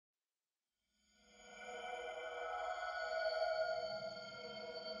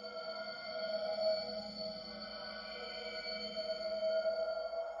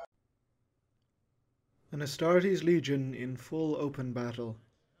An Astartes legion in full open battle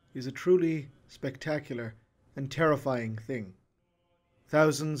is a truly spectacular and terrifying thing.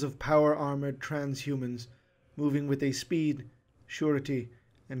 Thousands of power-armored transhumans moving with a speed, surety,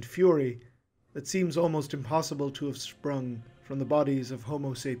 and fury that seems almost impossible to have sprung from the bodies of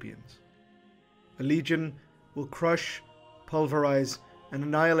Homo sapiens. A legion will crush, pulverize, and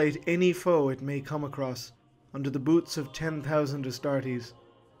annihilate any foe it may come across under the boots of 10,000 Astartes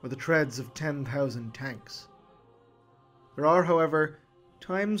or the treads of 10,000 tanks. There are, however,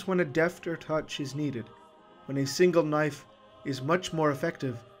 times when a defter touch is needed, when a single knife is much more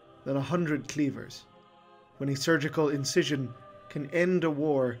effective than 100 cleavers, when a surgical incision can end a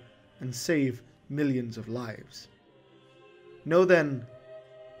war and save millions of lives. Know then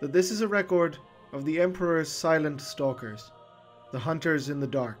that this is a record of the Emperor's silent stalkers, the hunters in the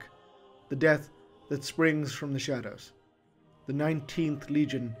dark, the death that springs from the shadows, the 19th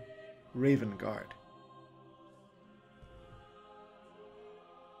Legion Raven Guard.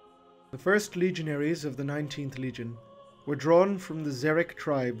 The first legionaries of the 19th Legion were drawn from the Xeric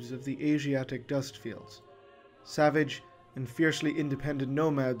tribes of the Asiatic dust fields, savage and fiercely independent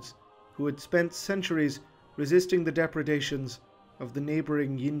nomads who had spent centuries resisting the depredations of the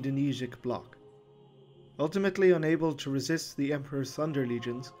neighbouring Yindonesic bloc. Ultimately unable to resist the Emperor's Thunder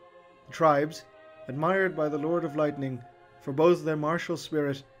Legions, the tribes, admired by the Lord of Lightning for both their martial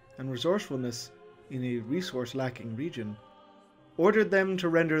spirit and resourcefulness in a resource-lacking region, ordered them to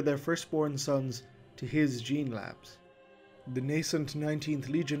render their firstborn sons to his gene labs. The nascent 19th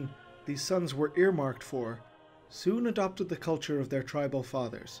Legion these sons were earmarked for soon adopted the culture of their tribal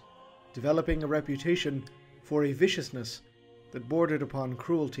fathers, developing a reputation for a viciousness that bordered upon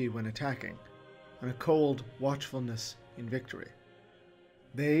cruelty when attacking, and a cold watchfulness in victory.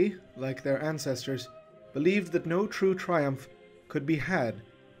 They, like their ancestors, believed that no true triumph could be had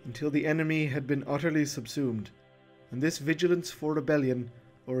until the enemy had been utterly subsumed, and this vigilance for rebellion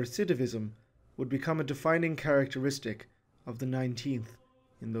or recidivism would become a defining characteristic of the 19th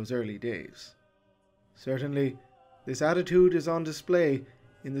in those early days. Certainly, this attitude is on display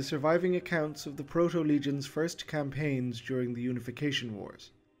in the surviving accounts of the Proto-Legion's first campaigns during the Unification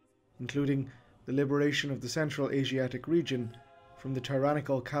Wars, including the liberation of the Central Asiatic region from the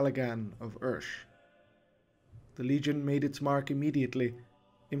tyrannical Caligan of Ursh. The Legion made its mark immediately,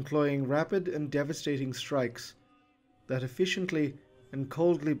 employing rapid and devastating strikes that efficiently and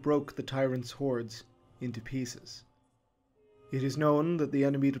coldly broke the tyrant's hordes into pieces. It is known that the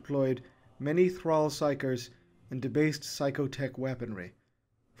enemy deployed many thrall psychers and debased psychotech weaponry,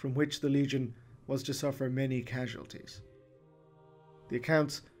 from which the Legion was to suffer many casualties. The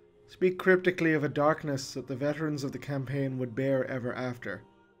accounts speak cryptically of a darkness that the veterans of the campaign would bear ever after,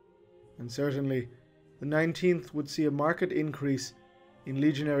 and certainly the 19th would see a marked increase in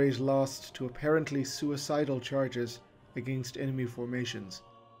legionaries lost to apparently suicidal charges against enemy formations,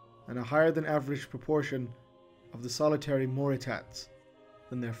 and a higher than average proportion of the solitary Moritats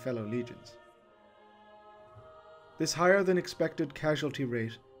than their fellow legions. This higher than expected casualty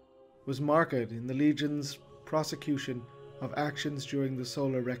rate was marked in the Legion's prosecution of actions during the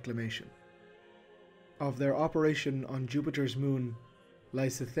solar reclamation. Of their operation on Jupiter's moon,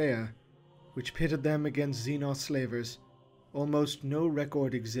 Lysithea, which pitted them against Xenos slavers, almost no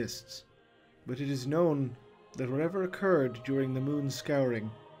record exists, but it is known that whatever occurred during the moon's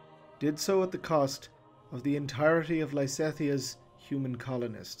scouring did so at the cost of the entirety of Lysithea's human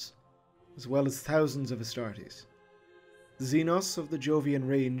colonists, as well as thousands of Astartes. The Xenos of the Jovian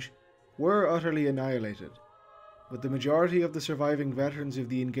range were utterly annihilated, but the majority of the surviving veterans of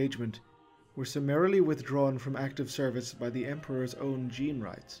the engagement were summarily withdrawn from active service by the Emperor's own gene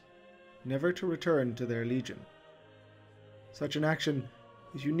rights, never to return to their legion. Such an action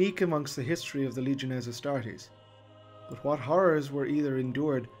is unique amongst the history of the Legiones Astartes, but what horrors were either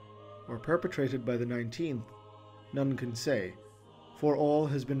endured or perpetrated by the 19th, none can say, for all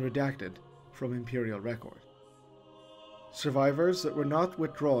has been redacted from imperial record. Survivors that were not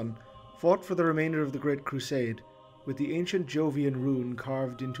withdrawn fought for the remainder of the Great Crusade with the ancient Jovian rune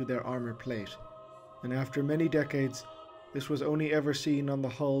carved into their armor plate, and after many decades this was only ever seen on the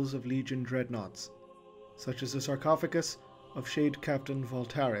hulls of Legion dreadnoughts, such as the sarcophagus of Shade Captain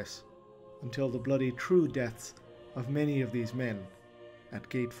Voltaris, until the bloody true deaths of many of these men at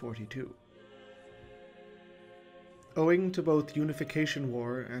Gate 42. Owing to both Unification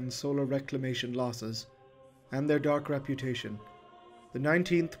War and Solar Reclamation losses, and their dark reputation, the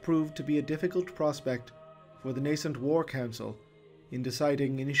 19th proved to be a difficult prospect for the nascent War Council in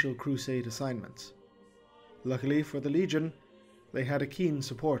deciding initial Crusade assignments. Luckily for the Legion, they had a keen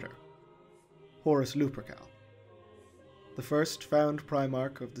supporter, Horus Lupercal. The first found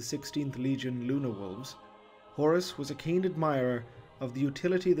Primarch of the 16th Legion Luna Wolves Horus was a keen admirer of the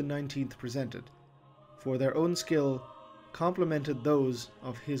utility the 19th presented, for their own skill complemented those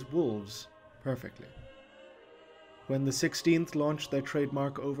of his wolves perfectly. When the 16th launched their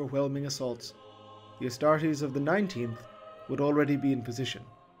trademark overwhelming assaults, the Astartes of the 19th would already be in position,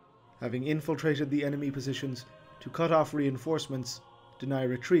 having infiltrated the enemy positions to cut off reinforcements, deny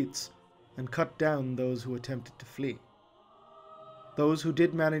retreats, and cut down those who attempted to flee. Those who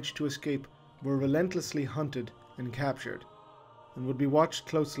did manage to escape were relentlessly hunted and captured, and would be watched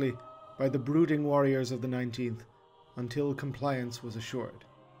closely by the brooding warriors of the 19th until compliance was assured.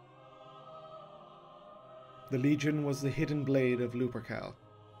 The Legion was the hidden blade of Lupercal,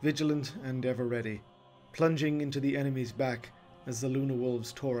 vigilant and ever ready, plunging into the enemy's back as the Luna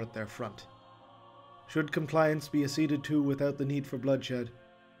Wolves tore at their front. Should compliance be acceded to without the need for bloodshed,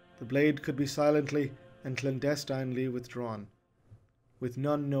 the blade could be silently and clandestinely withdrawn, with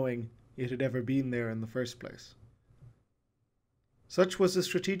none knowing it had ever been there in the first place. Such was the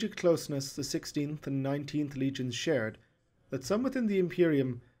strategic closeness the 16th and 19th Legions shared, that some within the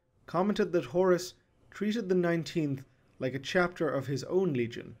Imperium commented that Horus treated the 19th like a chapter of his own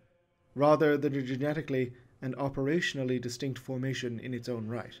legion, rather than a genetically and operationally distinct formation in its own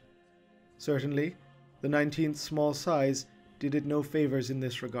right. Certainly, the 19th's small size did it no favours in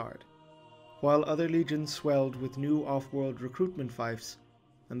this regard. While other legions swelled with new off-world recruitment fiefs,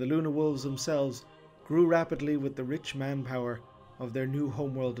 and the Luna Wolves themselves grew rapidly with the rich manpower of their new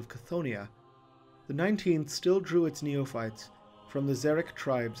homeworld of Chthoniya, the 19th still drew its neophytes from the Xeric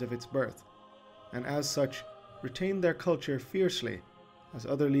tribes of its birth, and as such retained their culture fiercely as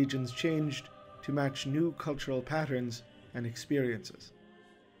other legions changed to match new cultural patterns and experiences.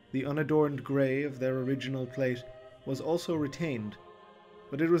 The unadorned grey of their original plate was also retained,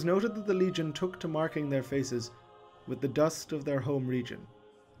 but it was noted that the Legion took to marking their faces with the dust of their home region,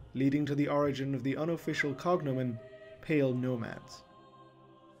 leading to the origin of the unofficial cognomen Pale Nomads.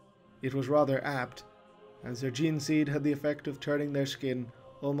 It was rather apt, as their gene seed had the effect of turning their skin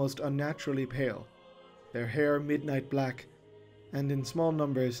almost unnaturally pale, their hair midnight black, and in small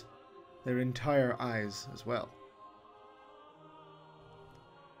numbers, their entire eyes as well.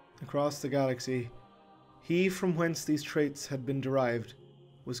 Across the galaxy, he from whence these traits had been derived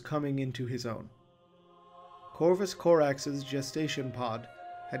was coming into his own. Corvus Corax's gestation pod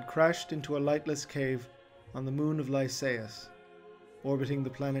had crashed into a lightless cave on the moon of Lycaeus, orbiting the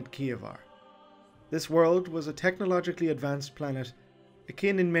planet Kievar. This world was a technologically advanced planet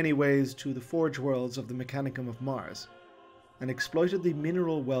akin in many ways to the forge worlds of the Mechanicum of Mars, and exploited the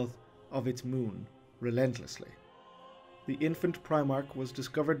mineral wealth of its moon relentlessly. The infant Primarch was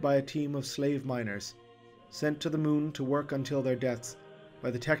discovered by a team of slave miners, sent to the moon to work until their deaths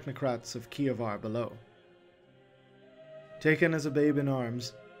by the technocrats of Kievar below. Taken as a babe in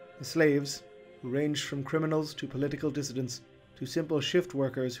arms, the slaves, who ranged from criminals to political dissidents to simple shift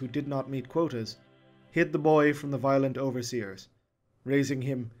workers who did not meet quotas, hid the boy from the violent overseers, raising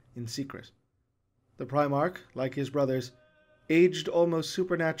him in secret. The Primarch, like his brothers, aged almost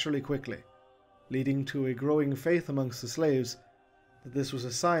supernaturally quickly, leading to a growing faith amongst the slaves that this was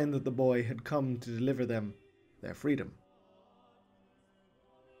a sign that the boy had come to deliver them their freedom.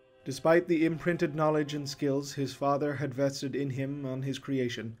 Despite the imprinted knowledge and skills his father had vested in him on his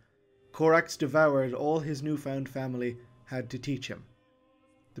creation, Corax devoured all his newfound family had to teach him.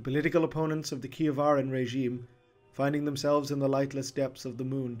 The political opponents of the Kievaran regime, finding themselves in the lightless depths of the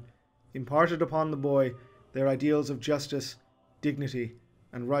moon, imparted upon the boy their ideals of justice, dignity,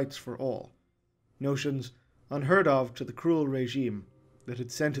 and rights for all, notions unheard of to the cruel regime that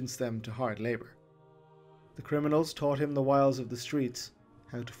had sentenced them to hard labor. The criminals taught him the wiles of the streets,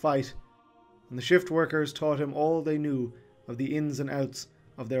 how to fight, and the shift workers taught him all they knew of the ins and outs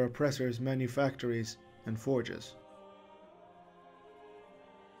of their oppressors' manufactories and forges.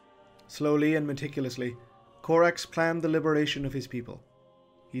 Slowly and meticulously, Corax planned the liberation of his people.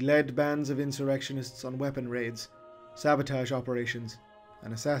 He led bands of insurrectionists on weapon raids, sabotage operations,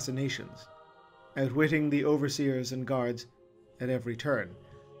 and assassinations, outwitting the overseers and guards at every turn,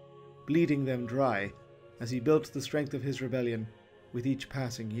 bleeding them dry as he built the strength of his rebellion with each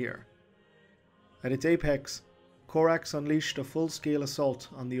passing year. At its apex, Corax unleashed a full-scale assault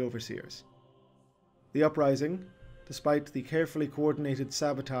on the overseers. The uprising, despite the carefully coordinated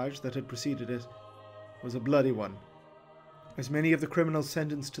sabotage that had preceded it, was a bloody one, as many of the criminals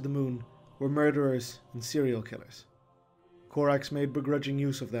sentenced to the moon were murderers and serial killers. Corax made begrudging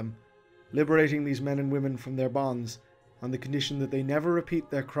use of them, liberating these men and women from their bonds on the condition that they never repeat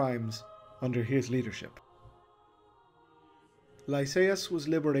their crimes under his leadership. Lycaeus was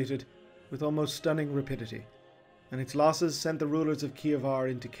liberated with almost stunning rapidity, and its losses sent the rulers of Kievar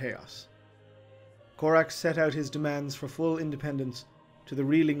into chaos. Corax set out his demands for full independence to the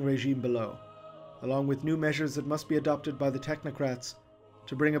reeling regime below, along with new measures that must be adopted by the technocrats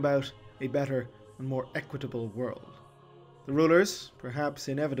to bring about a better and more equitable world. The rulers, perhaps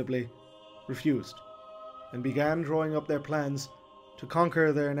inevitably, refused, and began drawing up their plans to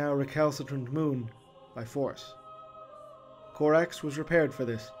conquer their now recalcitrant moon by force. Corax was prepared for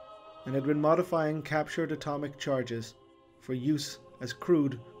this, and had been modifying captured atomic charges for use as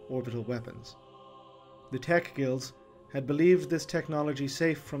crude orbital weapons. The tech guilds had believed this technology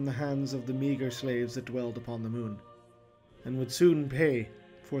safe from the hands of the meager slaves that dwelled upon the moon, and would soon pay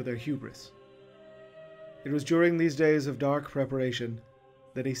for their hubris. It was during these days of dark preparation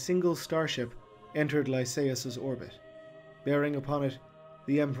that a single starship entered Lycaeus' orbit, bearing upon it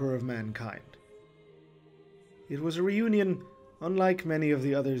the Emperor of Mankind. It was a reunion unlike many of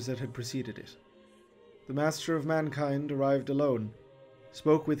the others that had preceded it. The Master of Mankind arrived alone,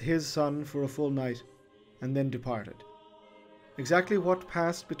 spoke with his son for a full night, and then departed. Exactly what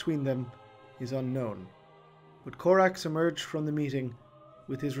passed between them is unknown, but Corax emerged from the meeting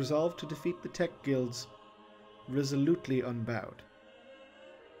with his resolve to defeat the tech guilds resolutely unbowed.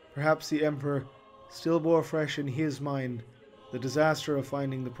 Perhaps the Emperor still bore fresh in his mind the disaster of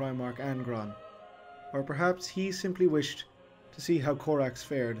finding the Primarch Angron, or perhaps he simply wished to see how Corax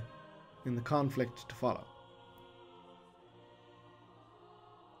fared in the conflict to follow.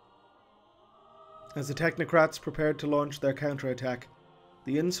 As the technocrats prepared to launch their counterattack,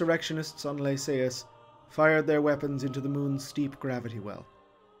 the insurrectionists on Lycaeus fired their weapons into the moon's steep gravity well.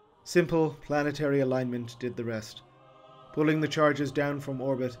 Simple planetary alignment did the rest, pulling the charges down from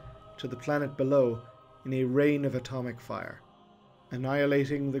orbit to the planet below in a rain of atomic fire,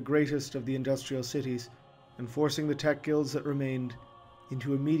 annihilating the greatest of the industrial cities and forcing the tech guilds that remained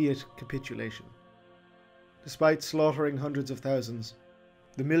into immediate capitulation. Despite slaughtering hundreds of thousands,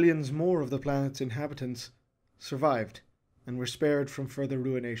 the millions more of the planet's inhabitants survived and were spared from further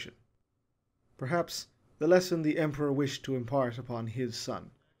ruination. Perhaps the lesson the Emperor wished to impart upon his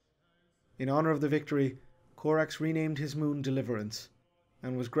son. In honor of the victory, Corax renamed his moon Deliverance,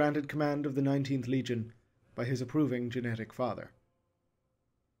 and was granted command of the 19th Legion by his approving genetic father.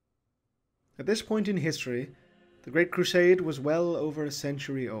 At this point in history, the Great Crusade was well over a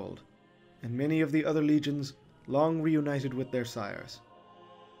century old, and many of the other legions long reunited with their sires.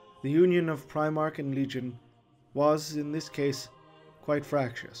 The union of Primarch and Legion was, in this case, quite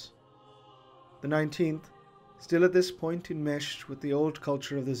fractious. The 19th, still at this point enmeshed with the old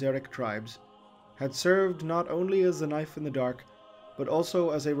culture of the Xeric tribes, had served not only as the knife in the dark, but also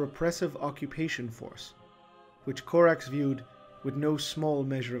as a repressive occupation force, which Corax viewed with no small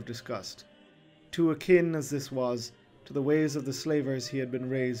measure of disgust, too akin as this was to the ways of the slavers he had been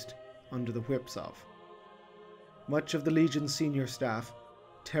raised under the whips of. Much of the Legion's senior staff,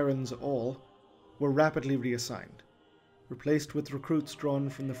 Terrans all, were rapidly reassigned, replaced with recruits drawn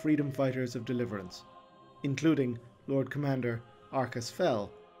from the freedom fighters of Deliverance, including Lord Commander Arcus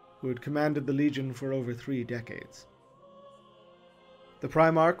Fell, who had commanded the Legion for over 3 decades. The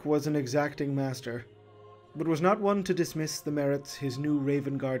Primarch was an exacting master, but was not one to dismiss the merits his new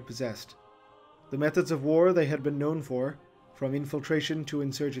Raven Guard possessed. The methods of war they had been known for, from infiltration to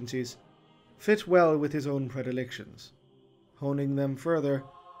insurgencies, fit well with his own predilections. Honing them further,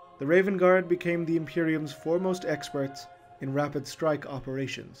 the Raven Guard became the Imperium's foremost experts in rapid strike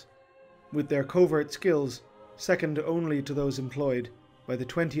operations, with their covert skills second only to those employed by the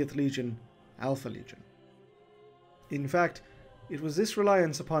 20th Legion, Alpha Legion. In fact, it was this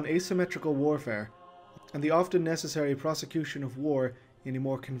reliance upon asymmetrical warfare and the often necessary prosecution of war in a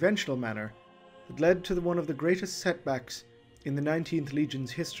more conventional manner that led to one of the greatest setbacks in the 19th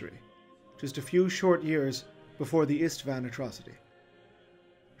Legion's history, just a few short years before the Istvan atrocity.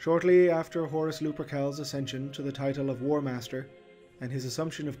 Shortly after Horus Lupercal's ascension to the title of War Master and his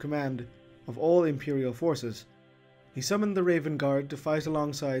assumption of command of all Imperial forces, he summoned the Raven Guard to fight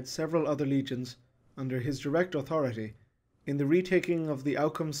alongside several other legions under his direct authority in the retaking of the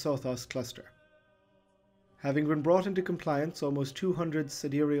Aucum Sothos cluster. Having been brought into compliance almost 200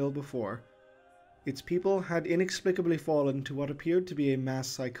 sidereal before, its people had inexplicably fallen to what appeared to be a mass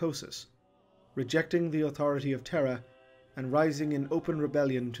psychosis, rejecting the authority of Terra and rising in open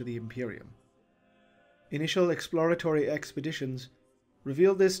rebellion to the Imperium. Initial exploratory expeditions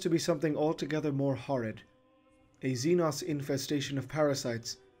revealed this to be something altogether more horrid, a Xenos infestation of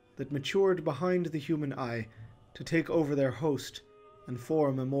parasites that matured behind the human eye to take over their host and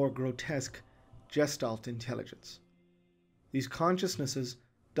form a more grotesque Gestalt intelligence. These consciousnesses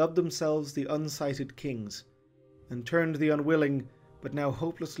dubbed themselves the Unsighted Kings, and turned the unwilling but now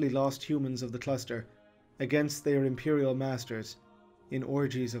hopelessly lost humans of the cluster against their Imperial masters in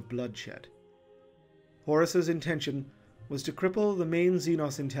orgies of bloodshed. Horus's intention was to cripple the main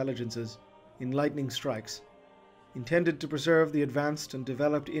Xenos intelligences in lightning strikes, intended to preserve the advanced and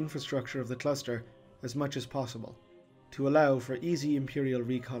developed infrastructure of the cluster as much as possible, to allow for easy Imperial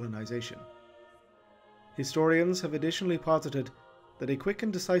recolonization. Historians have additionally posited that a quick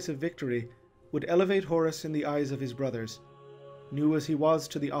and decisive victory would elevate Horus in the eyes of his brothers, new as he was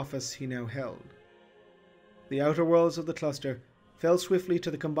to the office he now held. The outer worlds of the cluster fell swiftly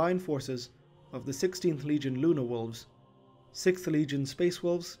to the combined forces of the 16th Legion Luna Wolves, 6th Legion Space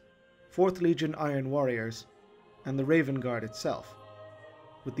Wolves, 4th Legion Iron Warriors, and the Raven Guard itself,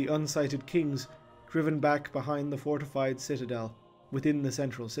 with the unsighted kings driven back behind the fortified citadel within the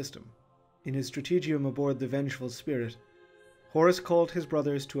central system. In his stratagem aboard the Vengeful Spirit, Horus called his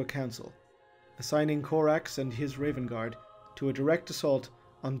brothers to a council, assigning Corax and his Raven Guard to a direct assault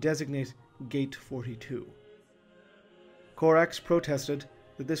on designate Gate 42. Corax protested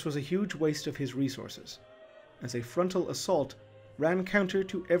that this was a huge waste of his resources, as a frontal assault ran counter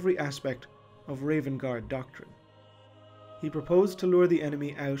to every aspect of Raven Guard doctrine. He proposed to lure the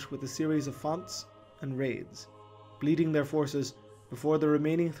enemy out with a series of fonts and raids, bleeding their forces before the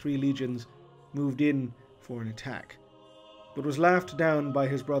remaining 3 legions moved in for an attack, but was laughed down by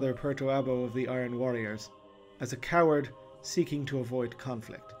his brother Pertoabo of the Iron Warriors as a coward seeking to avoid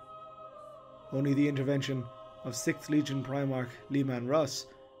conflict. Only the intervention of 6th Legion Primarch Leman Russ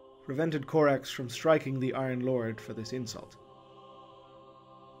prevented Corax from striking the Iron Lord for this insult.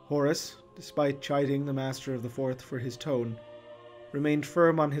 Horus, despite chiding the Master of the Fourth for his tone, remained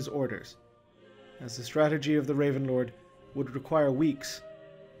firm on his orders. As the strategy of the Raven Lord would require weeks,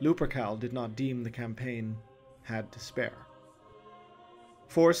 Lupercal did not deem the campaign had to spare.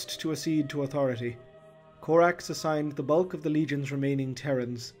 Forced to accede to authority, Corax assigned the bulk of the Legion's remaining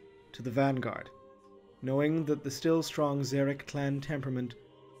Terrans to the Vanguard, knowing that the still strong Xeric clan temperament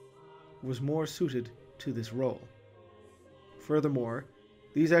was more suited to this role. Furthermore,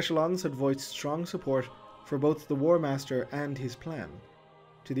 these echelons had voiced strong support for both the War Master and his plan,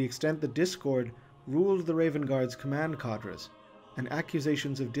 to the extent that discord ruled the Raven Guard's command cadres, and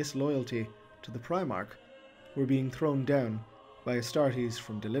accusations of disloyalty to the Primarch were being thrown down by Astartes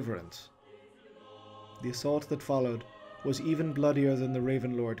from Deliverance. The assault that followed was even bloodier than the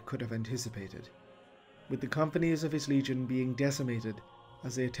Raven Lord could have anticipated, with the companies of his legion being decimated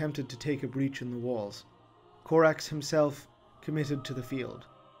as they attempted to take a breach in the walls. Corax himself committed to the field,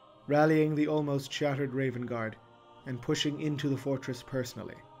 rallying the almost shattered Raven Guard and pushing into the fortress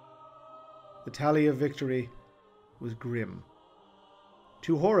personally. The tally of victory was grim.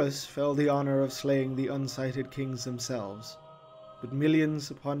 To Horus fell the honor of slaying the unsighted kings themselves, but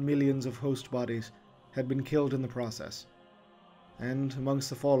millions upon millions of host bodies had been killed in the process, and amongst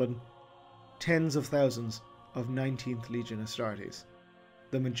the fallen, tens of thousands of 19th Legion Astartes,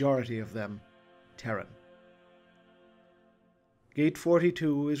 the majority of them Terran. Gate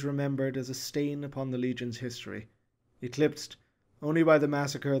 42 is remembered as a stain upon the Legion's history, eclipsed only by the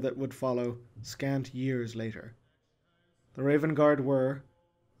massacre that would follow scant years later. The Raven Guard were,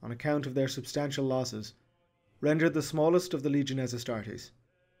 on account of their substantial losses, rendered the smallest of the Legiones Astartes,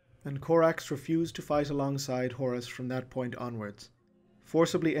 and Corax refused to fight alongside Horus from that point onwards,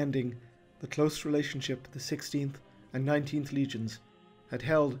 forcibly ending the close relationship the 16th and 19th Legions had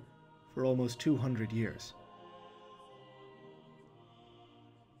held for almost 200 years.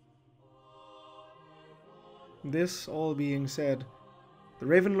 This all being said, the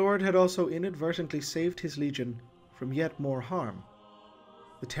Raven Lord had also inadvertently saved his legion from yet more harm.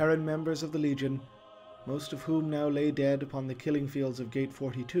 The Terran members of the Legion, most of whom now lay dead upon the killing fields of Gate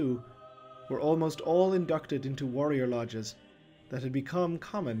 42, were almost all inducted into warrior lodges that had become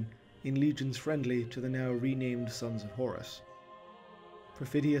common in legions friendly to the now renamed Sons of Horus.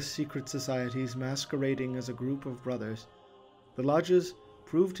 Perfidious secret societies masquerading as a group of brothers, the lodges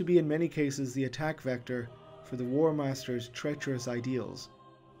proved to be in many cases the attack vector for the War Master's treacherous ideals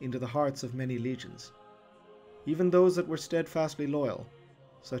into the hearts of many legions, even those that were steadfastly loyal,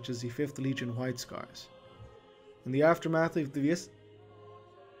 such as the 5th Legion White Scars. In the aftermath of the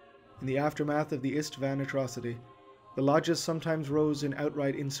Istvan atrocity, the lodges sometimes rose in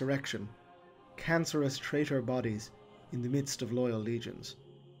outright insurrection, cancerous traitor bodies in the midst of loyal legions.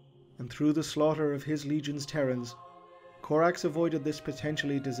 And through the slaughter of his legion's Terrans, Corax avoided this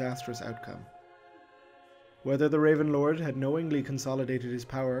potentially disastrous outcome. Whether the Raven Lord had knowingly consolidated his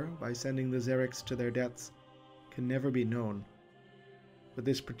power by sending the Xerics to their deaths can never be known, but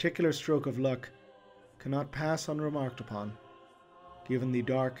this particular stroke of luck cannot pass unremarked upon, given the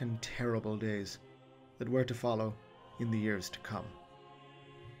dark and terrible days that were to follow in the years to come.